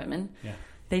they're women. Yeah.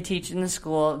 They teach in the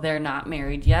school. They're not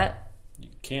married yet. You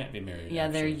can't be married. Yeah,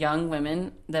 they're young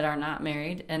women that are not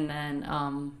married, and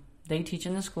then they teach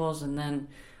in the schools, and then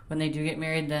when they do get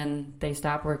married, then they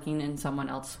stop working and someone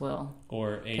else will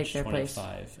age take their 25,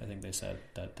 place. I think they said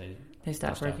that they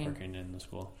stop working in the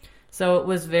school. So it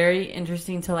was very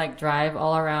interesting to like drive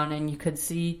all around, and you could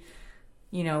see,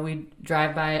 we'd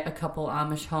drive by a couple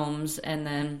Amish homes, and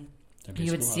then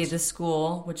you would see the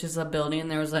school, which is a building, and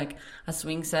there was like a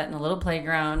swing set and a little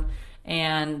playground.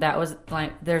 And that was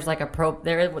like, there's like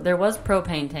there was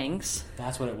propane tanks.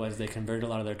 That's what it was. They converted a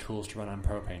lot of their tools to run on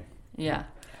propane. Yeah.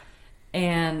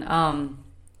 And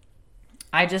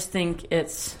I just think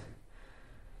it's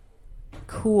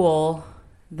cool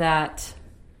that,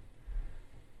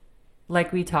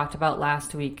 like we talked about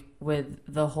last week with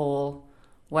the whole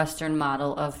Western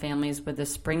model of families with the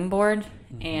springboard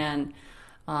and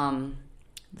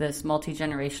this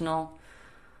multi-generational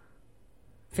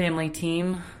family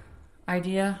team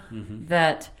idea,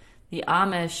 that the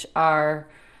Amish are...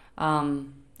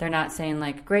 they're not saying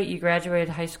like, great, you graduated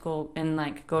high school and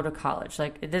like go to college.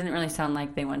 Like, it doesn't really sound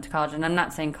like they went to college, and I'm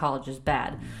not saying college is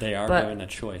bad. They are given a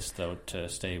choice though to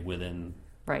stay within,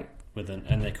 right?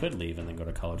 And they could leave and then go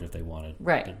to college if they wanted.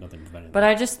 Right. There's nothing preventing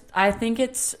but them. I think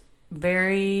it's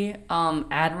very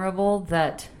admirable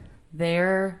that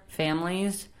their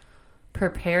families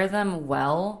prepare them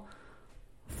well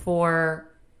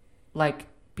for like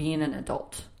being an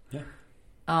adult. Yeah.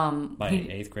 By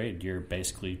 8th grade, you're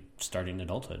basically starting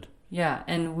adulthood. Yeah,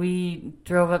 and we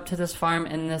drove up to this farm,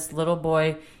 and this little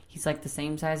boy, he's like the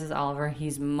same size as Oliver.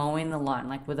 He's mowing the lawn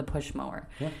like with a push mower.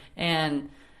 Yeah. And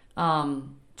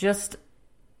just,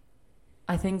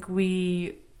 I think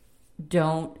we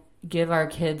don't give our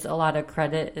kids a lot of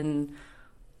credit in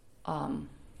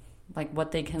like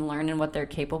what they can learn and what they're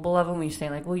capable of. And we say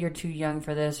like, well, you're too young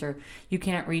for this, or you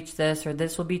can't reach this, or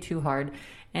this will be too hard.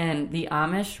 And the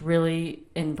Amish really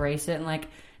embrace it and like,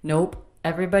 nope,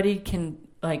 everybody can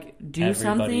like do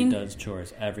something. Everybody does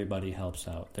chores. Everybody helps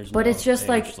out. But it's just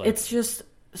like, it's just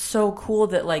so cool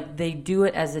that like they do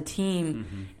it as a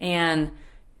team, and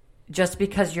just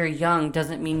because you're young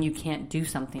doesn't mean you can't do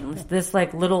something. This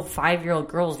like little 5-year-old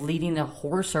girl's leading a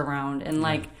horse around, and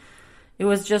like it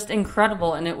was just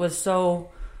incredible, and it was so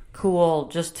cool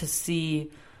just to see,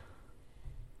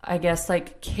 I guess,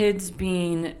 like kids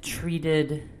being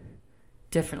treated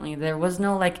differently. There was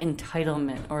no like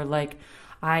entitlement or like,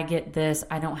 I get this,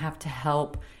 I don't have to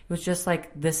help. It was just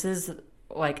like, this is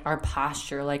like our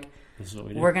posture. Like, this is what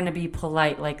we do. We're going to be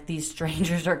polite. Like, these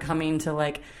strangers are coming to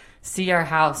like see our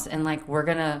house, and like, we're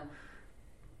going to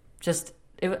just,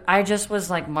 I just was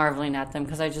like marveling at them,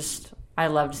 because I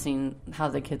loved seeing how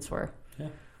the kids were. Yeah.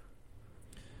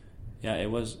 Yeah, it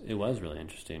was really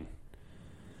interesting.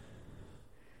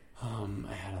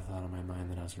 I had a thought on my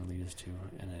mind that I was going to lead us to,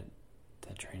 and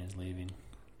that train is leaving.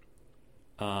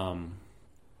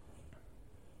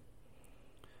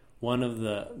 One of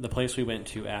the place we went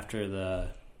to after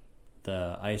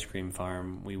the ice cream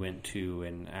farm, we went to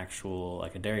an actual,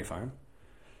 like a dairy farm.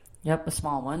 Yep, a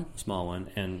small one.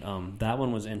 And that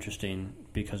one was interesting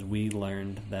because we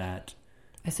learned that...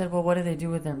 I said, well, what do they do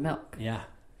with their milk? Yeah.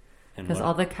 Because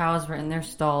all the cows were in their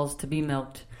stalls to be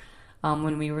milked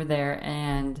when we were there,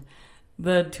 and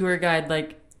the tour guide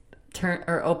like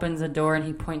opens a door and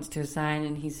he points to a sign,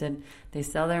 and he said they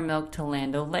sell their milk to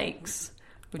Land O'Lakes,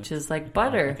 which is like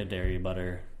butter, like a dairy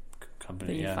butter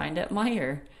company that you find at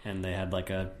Meijer. And they had like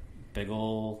a big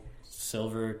old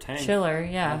silver tank chiller,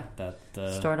 that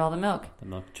stored all the milk. The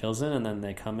milk chills in, and then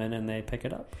they come in and they pick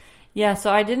it up. Yeah,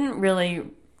 so I didn't really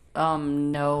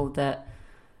know that.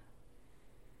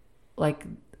 Like,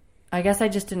 I guess I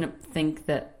just didn't think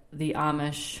that the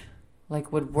Amish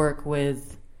like would work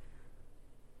with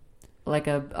like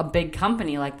a big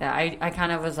company like that. I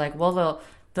kind of was like, well,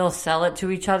 they'll sell it to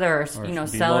each other, or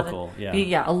sell local,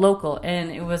 it, a local.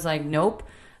 And it was like, nope,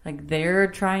 like they're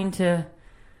trying to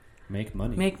make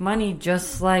money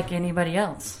just like anybody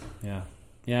else. Yeah,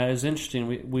 it was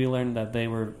interesting. We learned that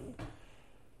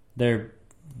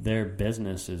their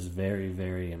business is very,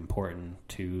 very important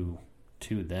to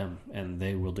them, and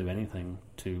they will do anything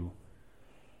to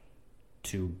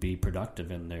be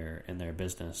productive in their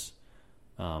business.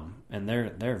 And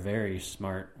they're very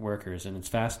smart workers, and it's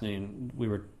fascinating. We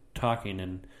were talking,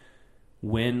 and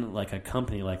when like a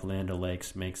company like Land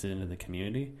O'Lakes makes it into the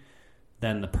community,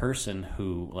 then the person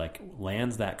who like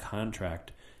lands that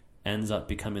contract ends up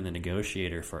becoming the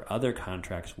negotiator for other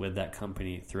contracts with that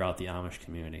company throughout the Amish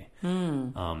community.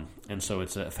 And so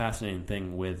it's a fascinating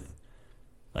thing with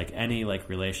like any like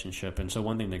relationship. And so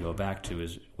one thing to go back to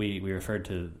is we referred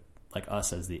to like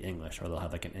us as the English, or they'll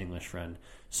have like an English friend.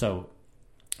 So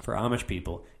for Amish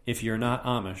people, if you're not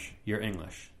Amish, you're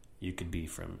English. You could be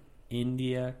from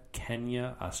India,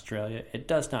 Kenya, Australia. It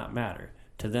does not matter.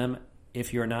 To them,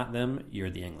 if you're not them, you're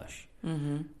the English.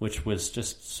 Which was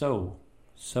just so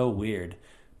weird.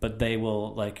 But they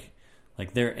will like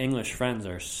their English friends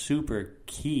are super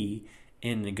key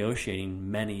in negotiating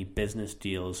many business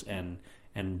deals and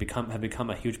have become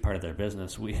a huge part of their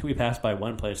business. We passed by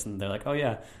one place and they're like, oh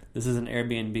yeah, this is an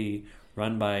Airbnb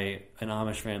run by an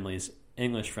Amish family's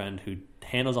English friend who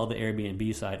handles all the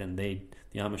Airbnb side, and the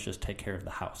Amish just take care of the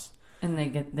house. And they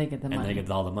get the money. And they get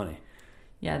all the money.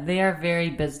 Yeah, they are very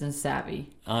business savvy.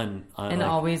 And like,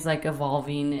 always like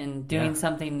evolving and doing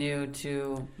something new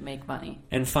to make money.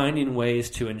 And finding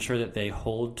ways to ensure that they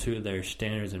hold to their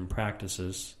standards and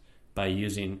practices by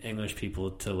using English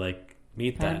people to like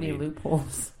meet that need.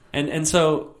 Loopholes. And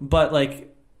so, but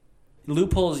like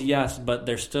loopholes, yes, but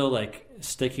they're still like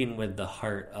sticking with the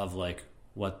heart of like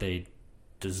what they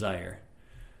desire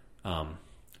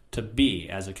to be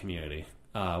as a community.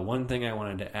 One thing I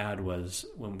wanted to add was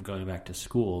when going back to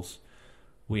schools,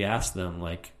 we asked them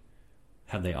like,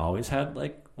 have they always had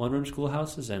like one-room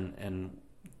schoolhouses? And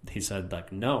he said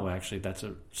like, no, actually that's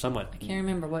a somewhat I can't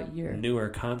remember what year newer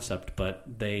concept, but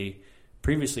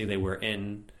previously they were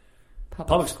in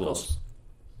public schools.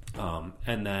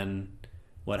 And then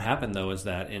what happened, though, is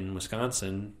that in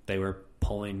Wisconsin, they were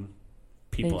pulling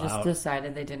people out. They just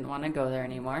decided they didn't want to go there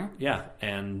anymore. Yeah,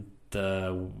 and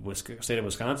the state of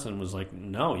Wisconsin was like,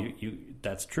 no, you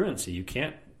that's truancy. You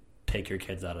can't take your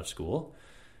kids out of school.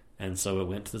 And so it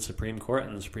went to the Supreme Court,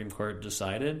 and the Supreme Court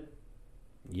decided,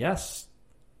 yes,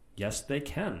 they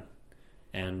can.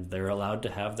 And they're allowed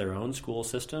to have their own school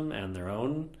system and their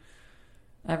own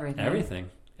everything.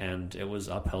 And it was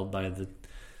upheld by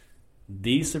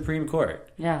the Supreme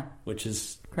Court. Yeah. Which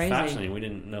is crazy. Fascinating. We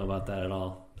didn't know about that at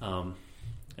all.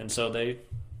 And so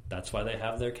that's why they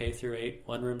have their K through 8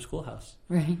 one-room schoolhouse.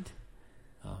 Right.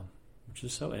 Which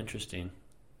is so interesting.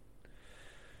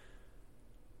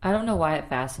 I don't know why it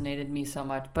fascinated me so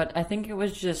much, but I think it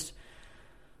was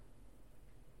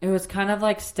kind of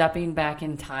like stepping back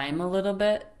in time a little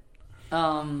bit.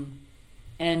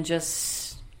 And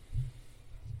just,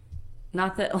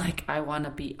 not that like I want to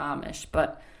be Amish,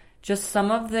 but just some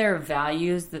of their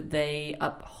values that they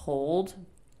uphold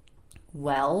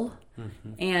well.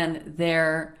 Mm-hmm. And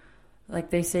their,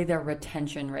 like they say, their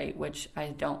retention rate, which I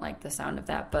don't like the sound of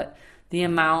that, but the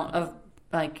amount of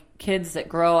like kids that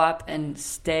grow up and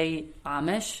stay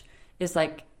Amish is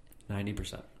like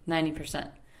 90%. 90%.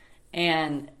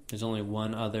 And there's only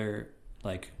one other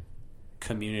like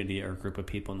community or group of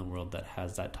people in the world that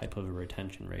has that type of a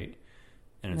retention rate,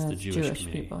 and it's the Jewish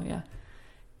community. People, yeah.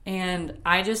 And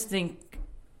I just think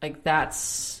like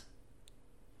that's,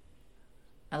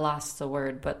 I lost the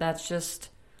word, but that's just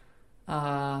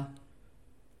really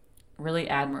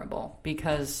admirable,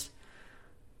 because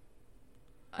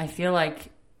I feel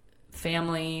like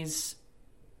families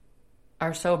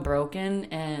are so broken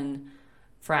and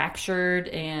fractured,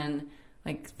 and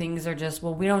like things are just,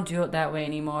 well, we don't do it that way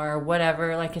anymore, or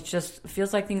whatever. Like it just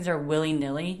feels like things are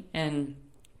willy-nilly, and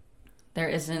there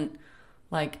isn't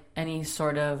like any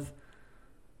sort of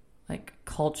like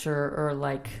culture or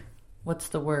like, what's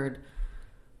the word?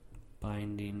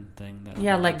 Binding thing.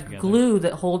 Like glue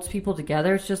that holds people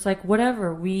together. It's just like,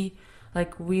 whatever, we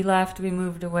left, we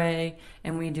moved away,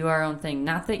 and we do our own thing.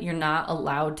 Not that you're not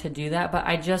allowed to do that, but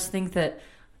I just think that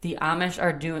the Amish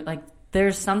are doing, like,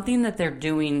 there's something that they're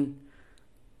doing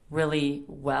really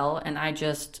well, and I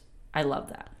love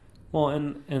that. Well,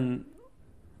 and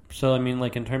so, I mean,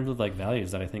 like, in terms of, like,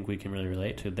 values that I think we can really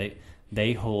relate to,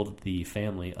 they hold the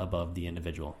family above the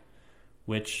individual,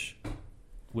 which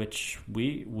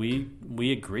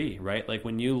we agree, right? Like,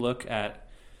 when you look at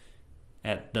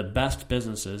the best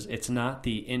businesses, it's not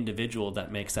the individual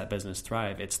that makes that business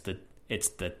thrive. It's the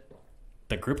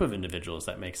group of individuals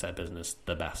that makes that business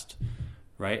the best,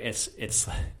 right? It's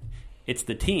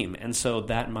the team. And so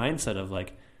that mindset of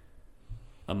like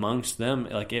amongst them,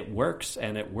 like it works,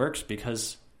 and it works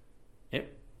because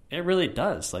it really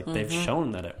does. Like they've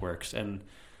shown that it works, and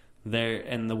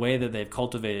the way that they've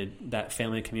cultivated that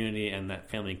family community and that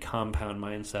family compound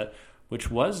mindset, which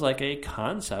was like a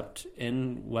concept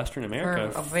in Western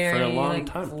America for a long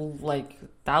time. Like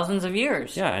thousands of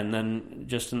years. Yeah, and then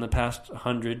just in the past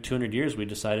 100, 200 years, we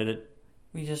decided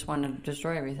we just want to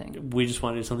destroy everything. We just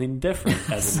wanted something different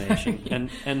as a nation.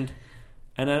 And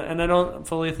I don't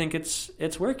fully think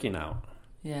it's working out.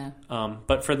 Yeah.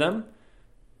 But for them,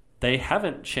 they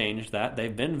haven't changed that.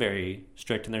 They've been very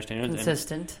strict in their standards.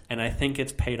 Consistent. And I think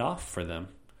it's paid off for them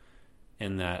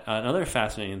in that. Another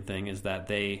fascinating thing is that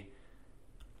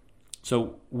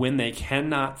so when they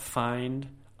cannot find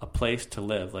a place to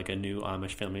live, like a new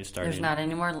Amish family starting, there's not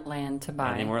any more land to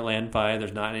buy.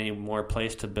 There's not any more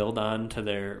place to build on to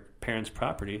their parents'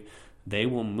 property. They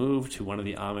will move to one of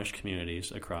the Amish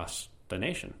communities across the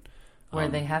nation. Where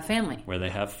they have family. Where they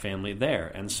have family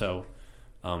there. And so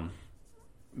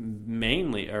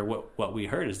mainly, or what we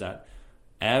heard is that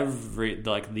the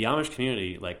Amish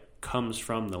community comes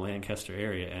from the Lancaster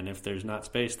area, and if there's not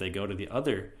space, they go to the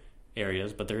other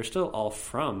areas, but they're still all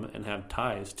from and have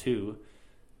ties to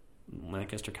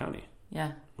Lancaster County.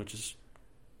 Yeah. Which is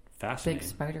fascinating. Big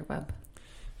spider web.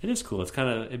 It is cool.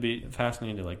 It'd be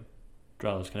fascinating to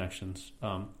draw those connections.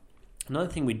 Another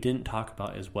thing we didn't talk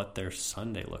about is what their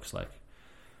Sunday looks like.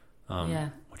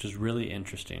 Which is really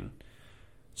interesting.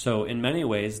 So in many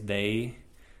ways, they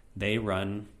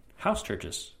run house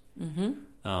churches. Mm-hmm.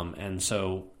 And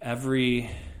so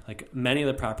many of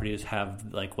the properties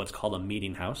have what's called a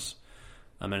meeting house.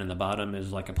 And in the bottom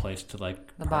is a place to the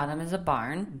bottom is a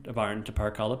barn. A barn to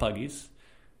park all the buggies.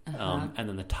 And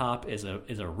then the top is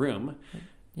a room.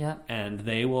 Yeah. And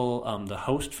they will the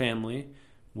host family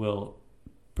will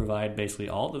provide basically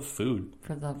all the food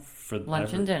for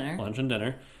lunch and dinner. Lunch and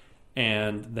dinner.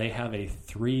 And they have a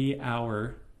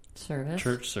 3-hour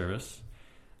church service.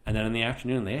 And then in the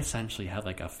afternoon they essentially have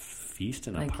a feast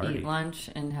and a like party. Eat lunch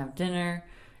and have dinner,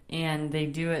 and they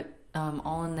do it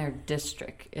all in their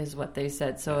district, is what they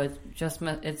said. So it's just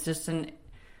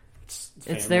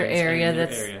it's their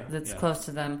area that's close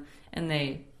to them, and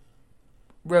they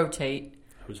rotate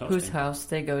whose house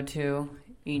they go to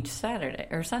each Saturday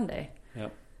or Sunday.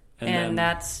 Yep. And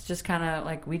that's just kind of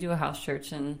like we do a house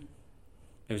church, and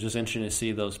it was just interesting to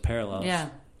see those parallels. Yeah.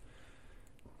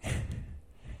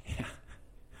 Yeah.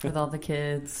 With all the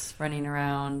kids running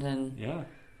around and yeah,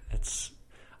 it's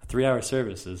a 3-hour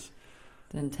service is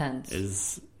intense.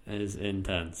 Is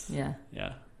intense. Yeah.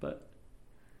 Yeah, but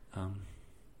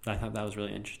I thought that was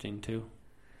really interesting too.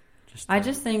 I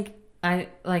just think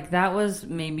that was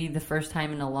maybe the first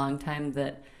time in a long time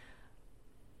that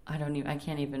I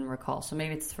can't even recall. So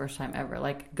maybe it's the first time ever.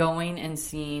 Like going and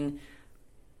seeing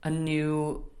a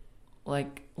new,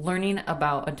 like learning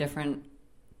about a different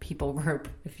people group,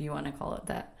 if you want to call it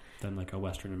that. Than like a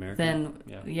Western American.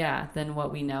 Than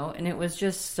what we know. And it was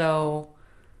just so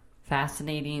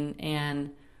fascinating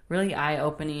and really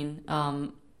eye-opening.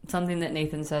 Something that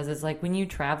Nathan says is like when you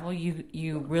travel,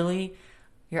 you really,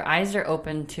 your eyes are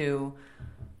open to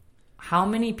how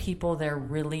many people there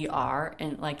really are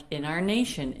in our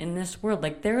nation, in this world.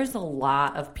 Like there is a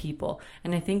lot of people.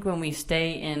 And I think when we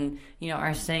stay in,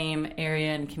 our same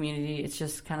area and community, it's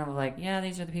just kind of like, yeah,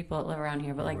 these are the people that live around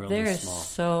here. But like there is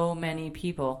so many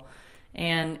people.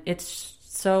 And it's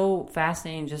so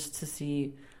fascinating just to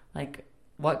see like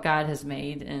what God has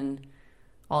made and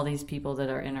all these people that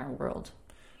are in our world.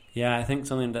 Yeah, I think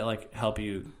something that like help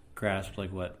you grasp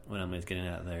like what Emily's getting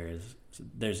at there is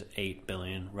there's 8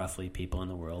 billion roughly people in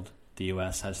the world. The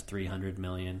U.S. has 300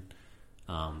 million.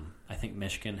 I think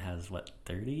Michigan has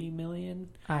 30 million?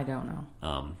 I don't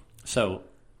know. So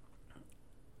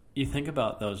you think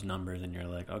about those numbers and you're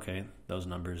like, okay, those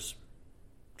numbers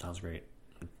sounds great.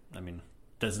 I mean,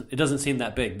 it doesn't seem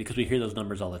that big because we hear those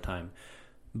numbers all the time.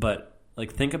 But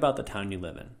like think about the town you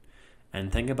live in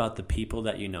and think about the people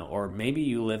that you know, or maybe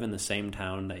you live in the same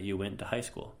town that you went to high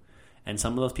school and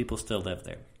some of those people still live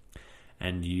there.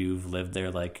 And you've lived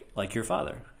there like your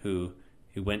father who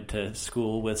went to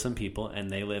school with some people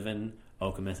and they live in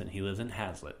Okemos and he lives in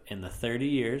Hazlitt. In the 30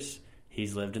 years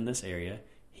he's lived in this area,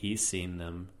 he's seen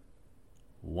them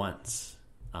once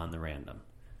on the random,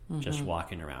 just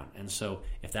walking around. And so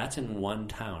if that's in one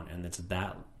town and it's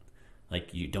that,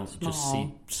 like you don't just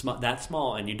see that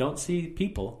small and you don't see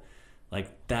people,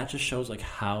 like that just shows like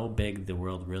how big the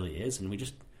world really is. And we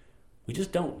just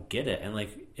don't get it. And like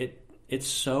it's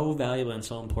so valuable and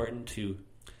so important to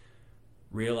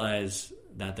realize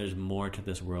that there's more to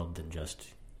this world than just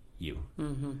you.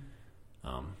 Mm-hmm.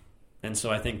 And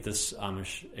so I think this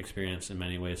Amish experience in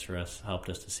many ways for us helped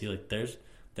us to see like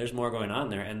there's more going on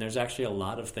there, and there's actually a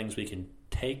lot of things we can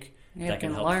take that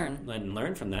can help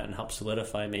learn from that and help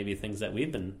solidify maybe things that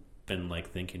we've been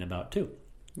like thinking about too.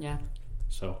 Yeah.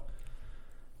 So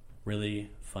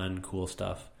really fun, cool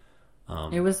stuff.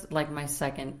 It was like my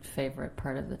second favorite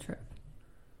part of the trip.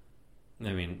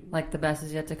 I mean, like the best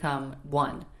is yet to come.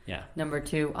 1. Yeah. Number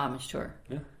 2, Amish tour.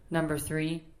 Yeah. Number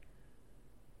 3,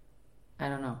 I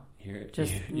don't know.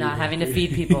 Not having to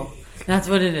feed people. That's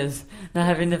what it is. Not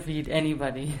having to feed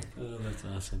anybody. Oh, that's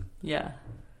awesome. Yeah.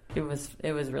 It was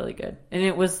really good. And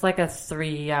it was like a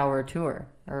 3-hour tour.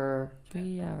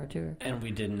 And we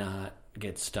did not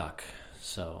get stuck.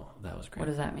 So that was great. What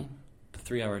does that mean? The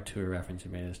 3-hour tour reference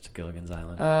you made us to Gilligan's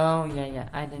Island. Oh, yeah.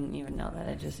 I didn't even know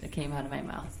that. It came out of my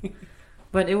mouth.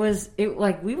 But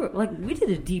we did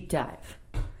a deep dive.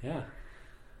 Yeah.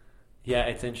 Yeah,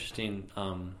 it's interesting.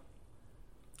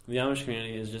 The Amish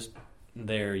community is just,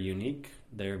 they're unique.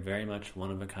 They're very much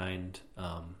one of a kind.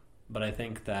 But I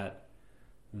think that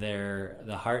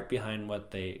the heart behind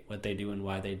what they do and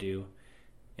why they do,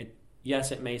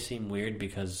 it may seem weird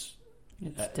because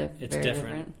it's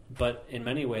different. But in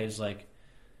many ways, like,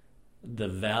 the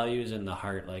values and the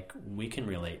heart, like, we can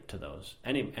relate to those.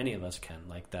 Any of us can,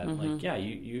 like that. Mm-hmm. Like, yeah,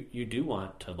 you do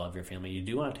want to love your family. You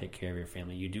do want to take care of your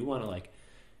family. You do want to like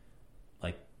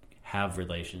have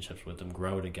relationships with them,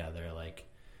 grow together, like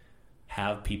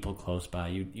have people close by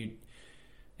you.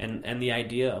 And the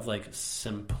idea of like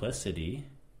simplicity,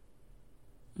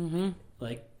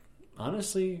 like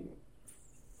honestly,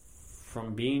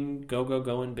 from being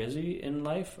go and busy in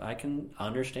life, I can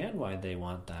understand why they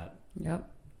want that. Yep.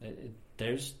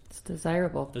 It's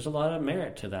desirable. There's a lot of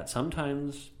merit to that.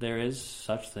 Sometimes there is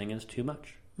such thing as too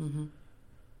much. Mm-hmm.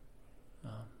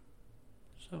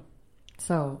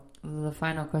 So the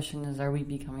final question is: are we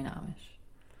becoming Amish?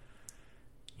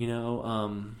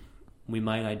 We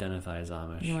might identify as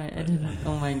Amish. You might identify.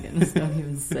 Oh my goodness! Don't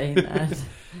even say that.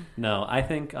 No, I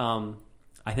think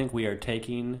we are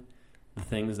taking the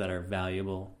things that are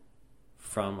valuable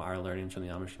from our learnings from the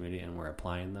Amish community and we're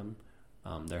applying them.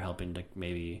 They're helping to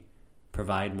maybe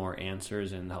provide more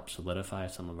answers and help solidify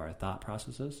some of our thought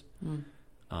processes.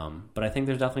 But I think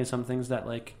there's definitely some things that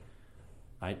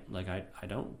I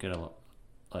don't get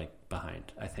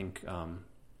behind. I think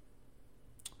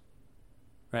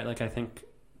I think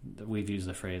that we've used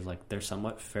the phrase they're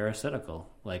somewhat pharisaical,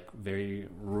 very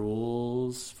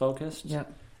rules focused.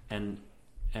 Yep. And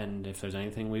if there's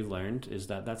anything we've learned is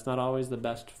that that's not always the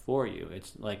best for you.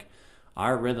 It's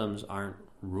our rhythms aren't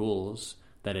rules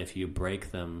that if you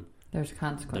break them, there's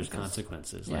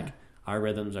consequences. Yeah. Our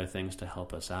rhythms are things to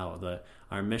help us out.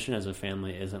 Our mission as a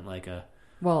family isn't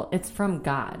well, it's from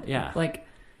God. Yeah.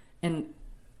 And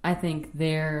I think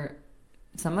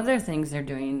some of their things they're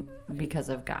doing because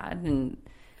of God, and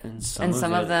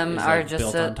some of them are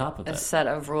just a set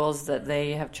of rules that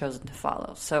they have chosen to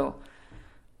follow. So,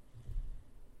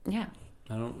 yeah.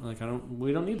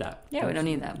 We don't need that. Yeah, we don't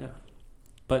need that. Yeah.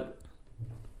 But,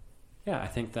 yeah, I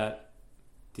think that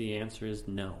the answer is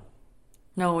no.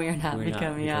 No, we are not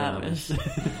becoming Amish.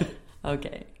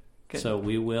 Okay, good. So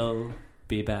we will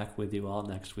be back with you all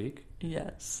next week.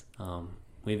 Yes.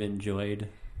 We've enjoyed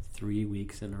 3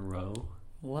 weeks in a row.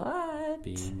 What?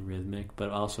 Being rhythmic, but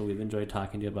also we've enjoyed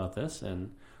talking to you about this,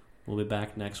 and we'll be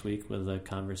back next week with a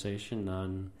conversation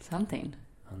on something.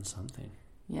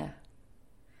 Yeah.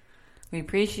 We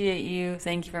appreciate you.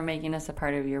 Thank you for making us a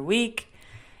part of your week,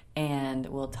 and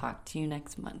we'll talk to you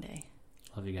next Monday.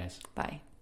 Love you guys. Bye.